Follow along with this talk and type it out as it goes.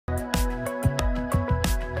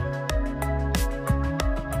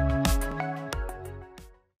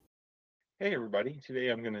Hey everybody, today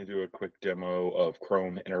I'm going to do a quick demo of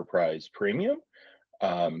Chrome Enterprise Premium.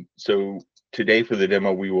 So today for the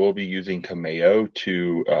demo, we will be using Cameo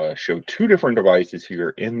to show two different devices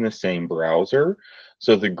here in the same browser.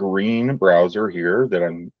 So the green browser here that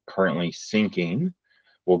I'm currently syncing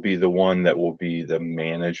will be the one that will be the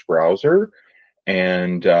managed browser,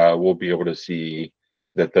 and we'll be able to see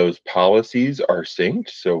that those policies are synced.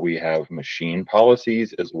 So we have machine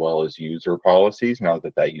policies as well as user policies now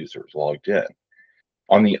that that user is logged in.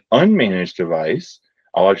 On the unmanaged device,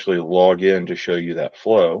 I'll actually log in to show you that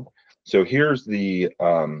flow. So here's we're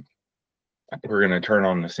going to turn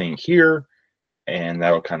on the sync here, and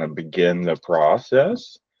that will kind of begin the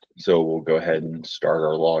process. So we'll go ahead and start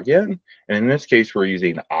our login. And in this case, we're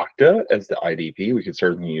using Okta as the IDP. We could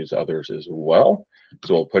certainly use others as well.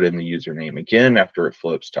 So we'll put in the username again after it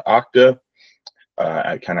flips to Okta,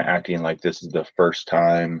 kind of acting like this is the first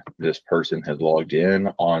time this person has logged in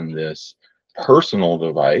on this personal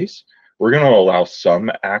device. We're going to allow some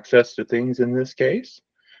access to things in this case.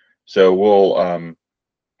 So we'll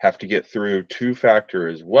have to get through two-factor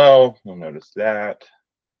as well. You'll notice that.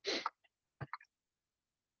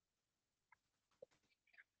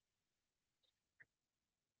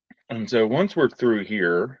 And so once we're through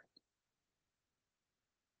here,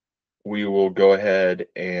 we will go ahead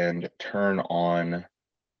and turn on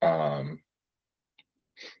the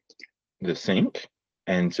sync.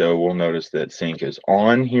 And so we'll notice that sync is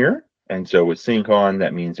on here. And so with sync on,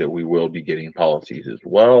 that means that we will be getting policies as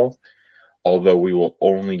well, although we will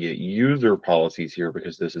only get user policies here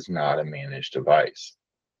because this is not a managed device.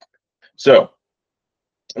 So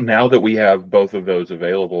now that we have both of those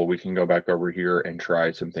available, we can go back over here and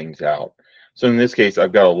try some things out. So in this case,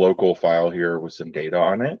 I've got a local file here with some data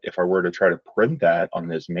on it. If I were to try to print that on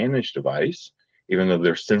this managed device, even though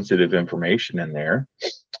there's sensitive information in there,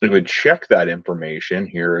 it would check that information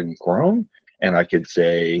here in Chrome, and I could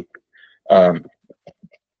say, so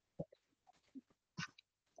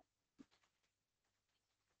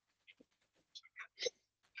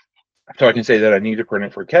I can say that I need to print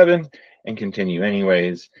it for Kevin and continue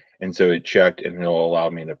anyways. And so it checked, and it'll allow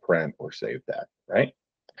me to print or save that, right?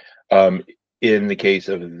 In the case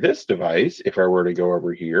of this device, if I were to go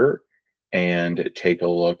over here and take a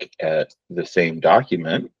look at the same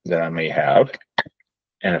document that I may have,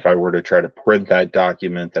 and if I were to try to print that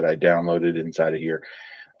document that I downloaded inside of here,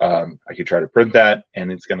 I could try to print that,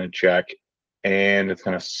 and it's going to check, and it's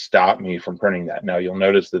going to stop me from printing that. Now, you'll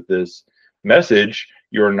notice that this message,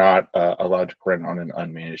 you're not allowed to print on an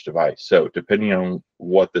unmanaged device. So depending on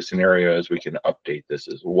what the scenario is, we can update this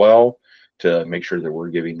as well to make sure that we're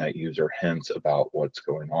giving that user hints about what's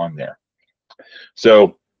going on there.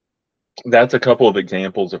 So that's a couple of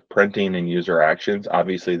examples of printing and user actions.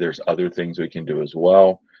 Obviously, there's other things we can do as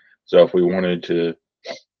well. So if we wanted to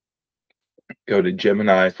go to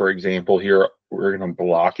Gemini, for example, here, we're going to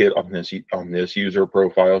block it on this user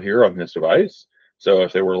profile here on this device. So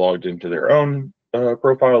if they were logged into their own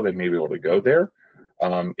profile, they may be able to go there.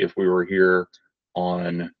 If we were here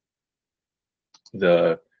on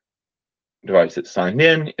the device that's signed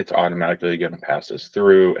in, it's automatically going to pass us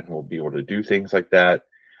through, and we'll be able to do things like that.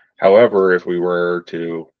 However, if we were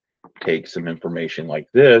to take some information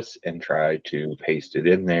like this and try to paste it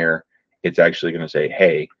in there, it's actually going to say,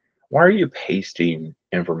 hey, why are you pasting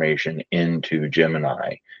information into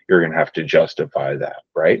Gemini? You're going to have to justify that,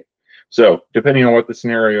 right? So depending on what the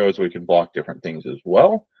scenario is, we can block different things as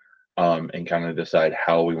well, and kind of decide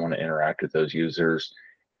how we want to interact with those users.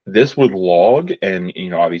 This would log, and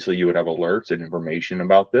obviously you would have alerts and information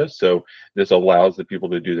about this. So this allows the people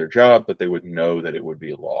to do their job, but they would know that it would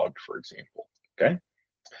be logged, for example. Okay.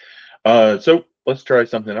 So let's try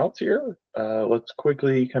something else here. Let's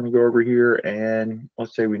quickly kind of go over here, and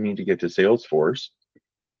let's say we need to get to Salesforce.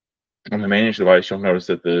 On the managed device, you'll notice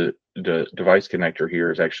that the device connector here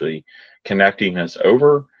is actually connecting us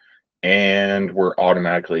over, and we're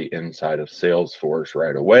automatically inside of Salesforce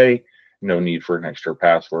right away. No need for an extra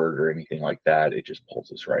password or anything like that. It just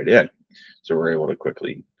pulls us right in. So we're able to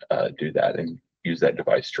quickly do that and use that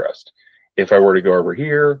device trust. If I were to go over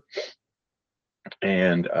here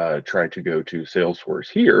and try to go to Salesforce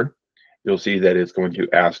here, you'll see that it's going to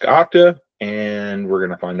ask Okta, and we're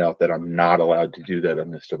going to find out that I'm not allowed to do that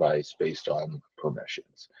on this device based on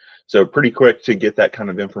permissions. So pretty quick to get that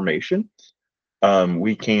kind of information.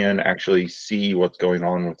 We can actually see what's going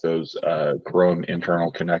on with those Chrome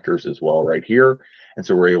internal connectors as well right here. And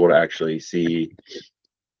so we're able to actually see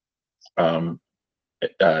that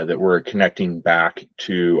we're connecting back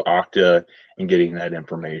to Okta and getting that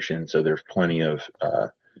information. So there's plenty of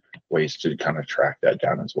ways to kind of track that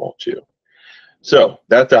down as well too. So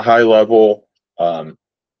that's a high level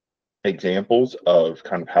examples of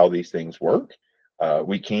kind of how these things work,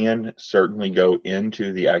 we can certainly go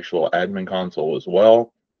into the actual admin console as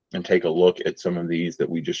well and take a look at some of these that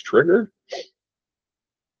we just triggered.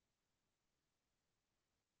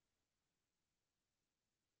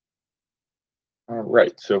 All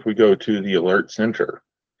right, so if we go to the Alert Center,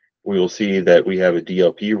 we will see that we have a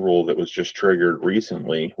DLP rule that was just triggered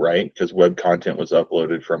recently, right? Because web content was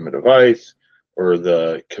uploaded from a device, or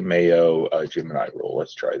the Cameo Gemini rule.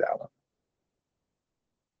 Let's try that one.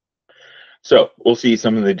 So we'll see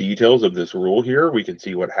some of the details of this rule here. We can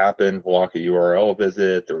see what happened, block a URL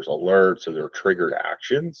visit, there was alerts, so there were triggered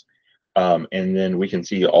actions. And then we can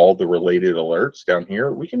see all the related alerts down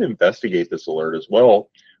here. We can investigate this alert as well,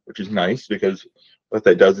 which is nice because what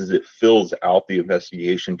that does is it fills out the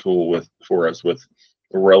investigation tool for us with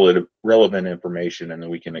relevant information, and then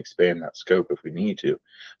we can expand that scope if we need to.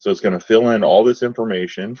 So it's going to fill in all this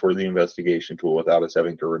information for the investigation tool without us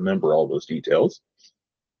having to remember all those details,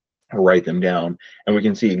 write them down, and we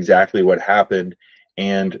can see exactly what happened,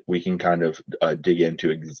 and we can kind of dig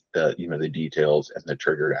into the details and the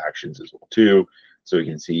triggered actions as well too, so we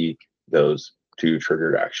can see those two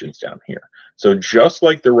triggered actions down here. So just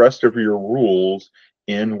like the rest of your rules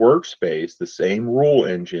in Workspace, the same rule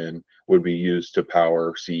engine would be used to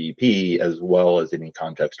power CEP as well as any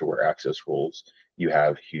context-aware access rules you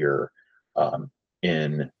have here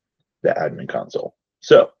in the admin console.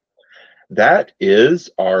 So that is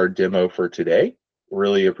our demo for today.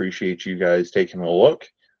 Really appreciate you guys taking a look.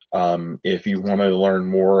 If you want to learn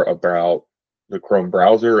more about the Chrome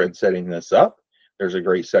browser and setting this up, there's a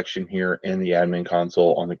great section here in the admin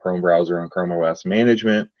console on the Chrome browser and Chrome OS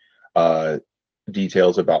management.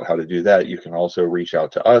 Details about how to do that. You can also reach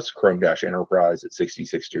out to us, Chrome-Enterprise at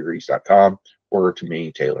 66degrees.com, or to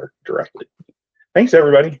me, Taylor, directly. Thanks,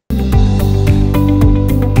 everybody.